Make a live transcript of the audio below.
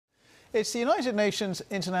It's the United Nations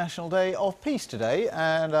International Day of Peace today,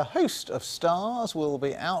 and a host of stars will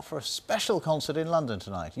be out for a special concert in London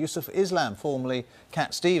tonight. Yusuf Islam, formerly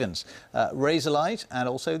Cat Stevens, Razorlight and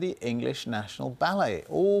also the English National Ballet,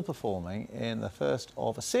 all performing in the first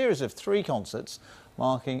of a series of 3 concerts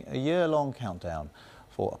marking a year-long countdown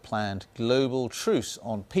for a planned global truce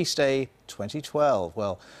on Peace Day 2012.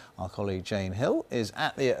 Well, our colleague Jane Hill is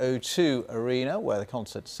at the O2 Arena where the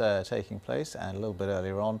concert's taking place, and a little bit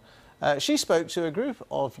earlier on she spoke to a group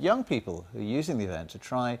of young people who are using the event to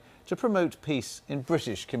try to promote peace in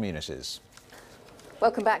British communities.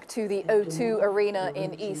 Welcome back to the O2 Arena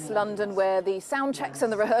in East London, where the sound checks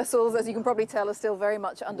and the rehearsals, as you can probably tell, are still very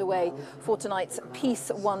much underway for tonight's Peace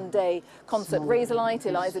One Day concert. Razorlight,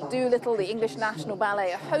 Eliza Doolittle, the English National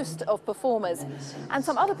Ballet, a host of performers. And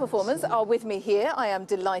some other performers are with me here, I am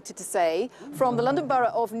delighted to say, from the London Borough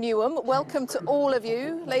of Newham. Welcome to all of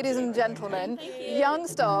you, ladies and gentlemen. Young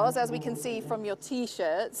stars, as we can see from your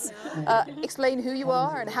T-shirts. Explain who you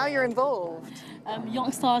are and how you're involved.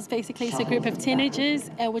 YoungStars basically is a group of teenagers,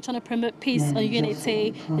 and we're trying to promote peace and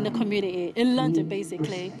unity in the community, in London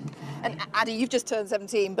basically. And Addy, you've just turned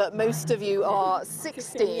 17, but most of you are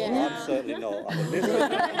 16. Yeah. I'm certainly not.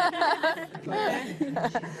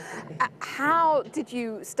 How did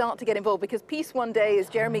you start to get involved? Because Peace One Day is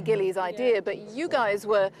Jeremy Gilley's idea, but you guys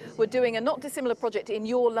were doing a not dissimilar project in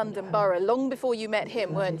your London borough long before you met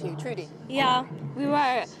him, weren't you, Trudy? Yeah, we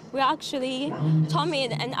were actually, Tommy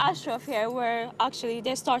and Ashraf here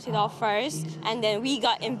they started off first, and then we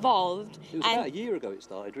got involved. It was about a year ago it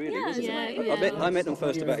started, really, wasn't it? Yeah. I met them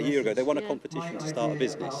first about a year ago. They won a competition to start a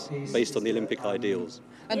business based on the Olympic ideals.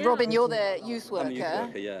 And Robin, you're their youth worker. I'm a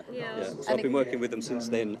youth worker, yeah. So I've been working with them since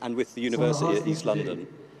then, and with the university at East London.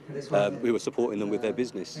 We were supporting them with their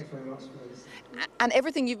business. And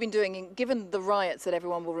everything you've been doing, and given the riots that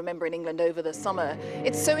everyone will remember in England over the summer,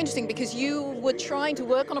 it's so interesting because you were trying to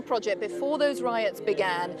work on a project before those riots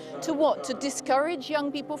began to what? To discourage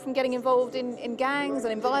young people from getting involved in gangs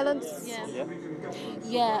and in violence?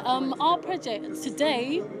 Our project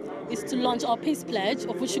today is to launch our Peace Pledge,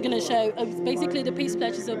 of which we're going to show. Basically, the Peace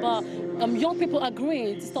Pledge is about young people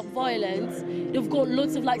agreeing to stop violence. We've got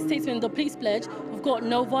loads of statements in the Peace Pledge. We've got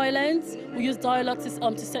no violence. We use dialogue to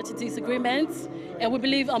settle disagreements, and we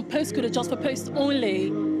believe postcode are just for post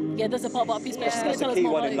only. Yeah, there's a part about Peace Pledge. That's the key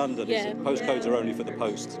one in London. Is postcodes are only for the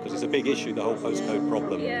posts, because it's a big issue, the whole postcode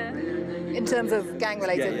problem. In terms of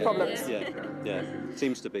gang-related problems. Yeah,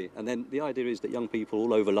 seems to be. And then the idea is that young people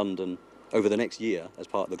all over London, over the next year, as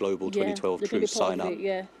part of the global 2012 truce, sign up.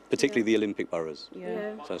 Particularly the Olympic boroughs. So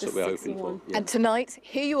that's what we're hoping for. And tonight,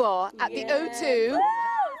 here you are at the O2.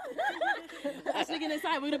 As we're going to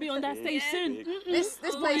say, we're going to be on that stage soon. This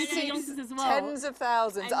place seats tens of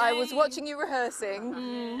thousands. I was watching you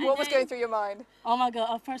rehearsing. What was going through your mind? Oh my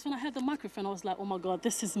God, at first when I heard the microphone, I was like, oh my God,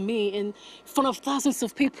 this is me in front of thousands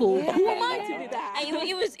of people. Who am I to do that? And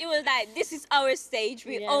it was like, this is our stage,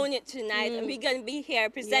 we own it tonight, and we're going to be here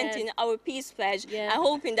presenting our Peace Pledge. I'm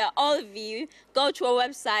hoping that all of you go to our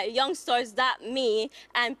website, YoungStars.me,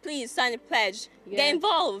 and please sign a pledge. Get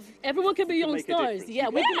involved. Everyone can be young stars. We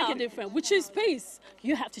can make a difference. We choose peace.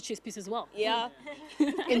 You have to choose peace as well.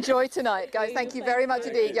 Enjoy tonight, guys. Thank you very much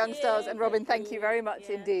indeed, young stars, and Robin, thank you very much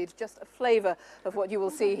indeed. Just a flavour of what you will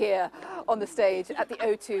see here on the stage at the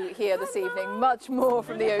O2 here this evening. Much more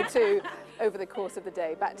from the O2 over the course of the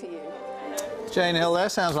day. Back to you. Jane Hill there.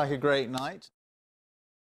 Sounds like a great night.